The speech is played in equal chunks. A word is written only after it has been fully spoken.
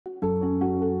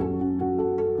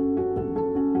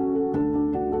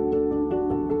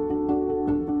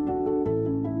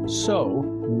So,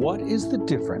 what is the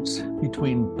difference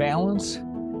between balance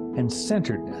and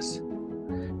centeredness?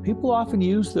 People often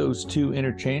use those two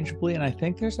interchangeably, and I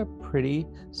think there's a pretty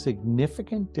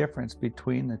significant difference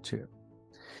between the two.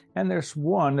 And there's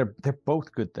one, they're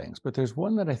both good things, but there's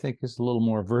one that I think is a little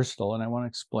more versatile, and I want to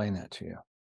explain that to you.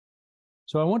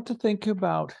 So, I want to think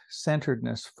about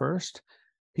centeredness first.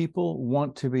 People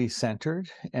want to be centered,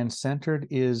 and centered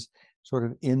is sort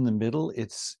of in the middle.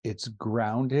 It's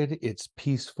grounded, it's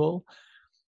peaceful.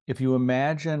 If you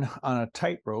imagine on a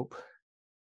tightrope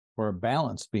or a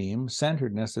balance beam,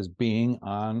 centeredness is being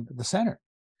on the center.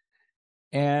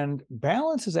 And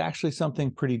balance is actually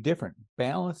something pretty different.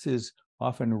 Balance is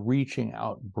often reaching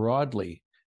out broadly.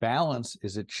 Balance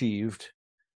is achieved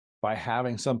by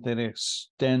having something that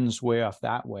extends way off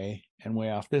that way and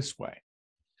way off this way.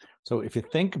 So if you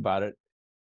think about it,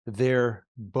 they're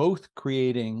both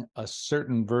creating a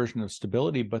certain version of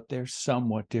stability, but they're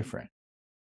somewhat different.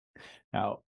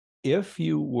 Now, if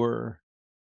you were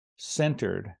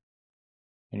centered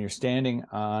and you're standing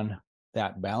on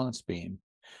that balance beam,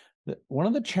 one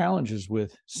of the challenges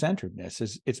with centeredness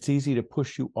is it's easy to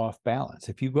push you off balance.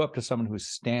 If you go up to someone who's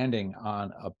standing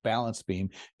on a balance beam,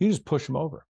 you just push them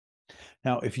over.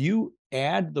 Now, if you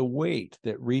add the weight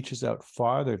that reaches out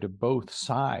farther to both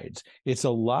sides, it's a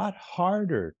lot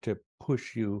harder to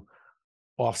push you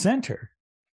off center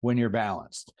when you're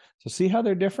balanced. So see how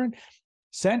they're different?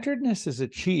 Centeredness is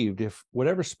achieved, if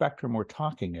whatever spectrum we're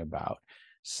talking about,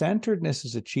 centeredness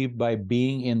is achieved by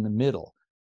being in the middle,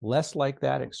 less like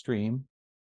that extreme,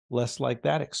 less like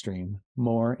that extreme,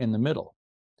 more in the middle.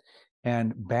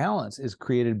 And balance is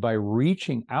created by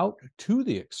reaching out to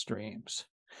the extremes.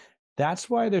 That's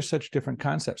why there's such different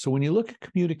concepts. So when you look at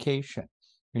communication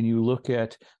and you look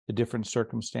at the different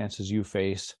circumstances you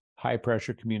face, high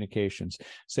pressure communications,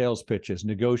 sales pitches,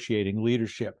 negotiating,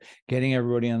 leadership, getting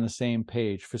everybody on the same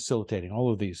page, facilitating,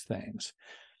 all of these things.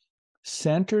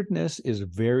 Centeredness is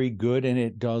very good and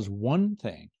it does one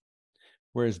thing,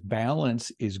 whereas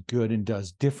balance is good and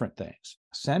does different things.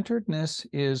 Centeredness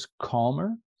is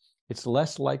calmer. It's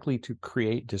less likely to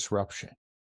create disruption.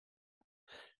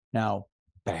 Now,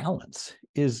 balance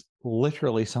is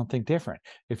literally something different.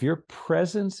 If your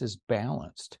presence is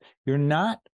balanced, you're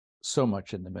not so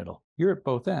much in the middle. You're at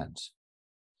both ends.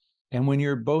 And when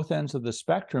you're at both ends of the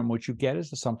spectrum, what you get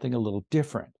is something a little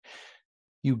different.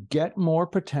 You get more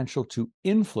potential to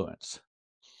influence.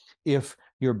 If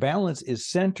your balance is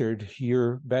centered,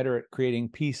 you're better at creating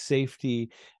peace,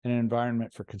 safety, and an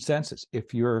environment for consensus.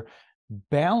 If you're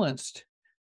balanced,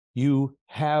 you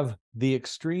have the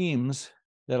extremes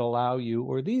that allow you,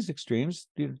 or these extremes,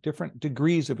 different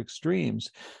degrees of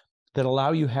extremes that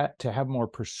allow you to have more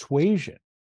persuasion.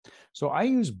 So I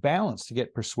use balance to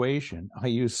get persuasion. I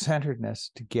use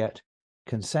centeredness to get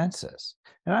consensus.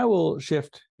 And I will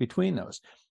shift between those.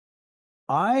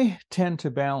 I tend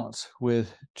to balance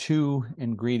with two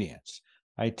ingredients.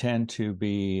 I tend to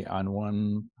be on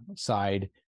one side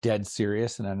dead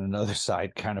serious and on another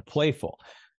side kind of playful.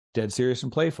 Dead serious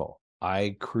and playful.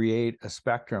 I create a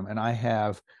spectrum and I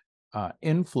have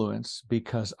influence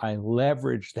because I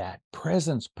leverage that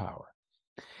presence power.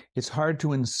 It's hard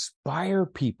to inspire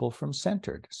people from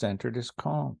centered. Centered is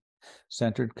calm.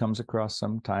 Centered comes across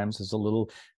sometimes as a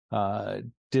little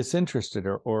disinterested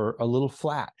or a little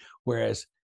flat, whereas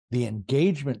the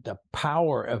engagement, the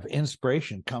power of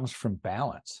inspiration comes from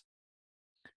balance.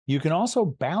 You can also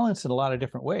balance in a lot of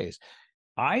different ways.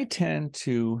 I tend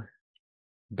to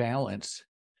balance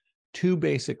two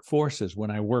basic forces when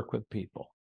I work with people.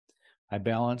 I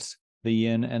balance the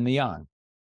yin and the yang.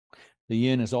 The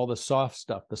yin is all the soft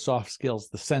stuff, the soft skills,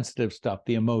 the sensitive stuff,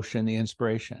 the emotion, the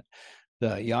inspiration.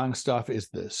 The yang stuff is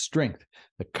the strength,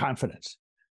 the confidence,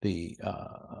 the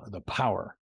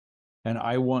power. And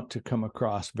I want to come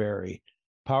across very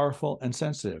powerful and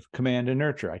sensitive, command and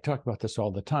nurture. I talk about this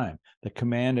all the time, the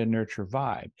command and nurture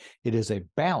vibe. It is a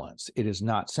balance. It is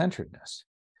not centeredness.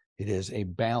 It is a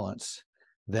balance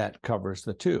that covers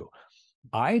the two.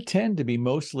 I tend to be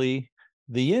mostly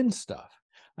the yin stuff.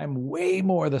 I'm way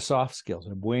more the soft skills.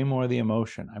 I'm way more the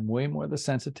emotion. I'm way more the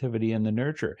sensitivity and the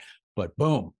nurture. But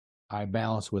boom, I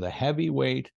balance with a heavy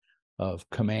weight of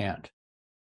command.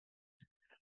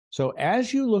 So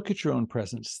as you look at your own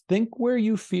presence, think where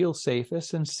you feel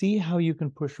safest and see how you can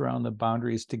push around the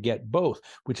boundaries to get both,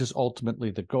 which is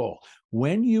ultimately the goal.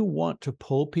 When you want to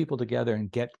pull people together and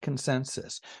get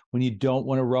consensus, when you don't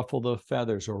want to ruffle the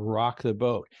feathers or rock the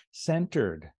boat,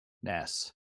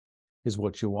 centeredness is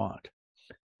what you want.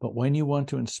 But when you want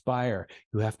to inspire,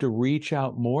 you have to reach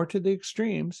out more to the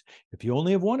extremes. If you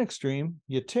only have one extreme,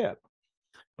 you tip.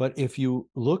 But if you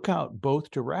look out both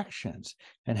directions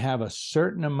and have a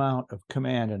certain amount of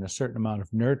command and a certain amount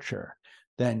of nurture,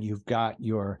 then you've got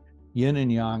your yin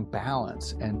and yang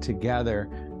balance, and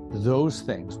together those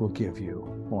things will give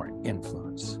you more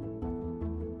influence.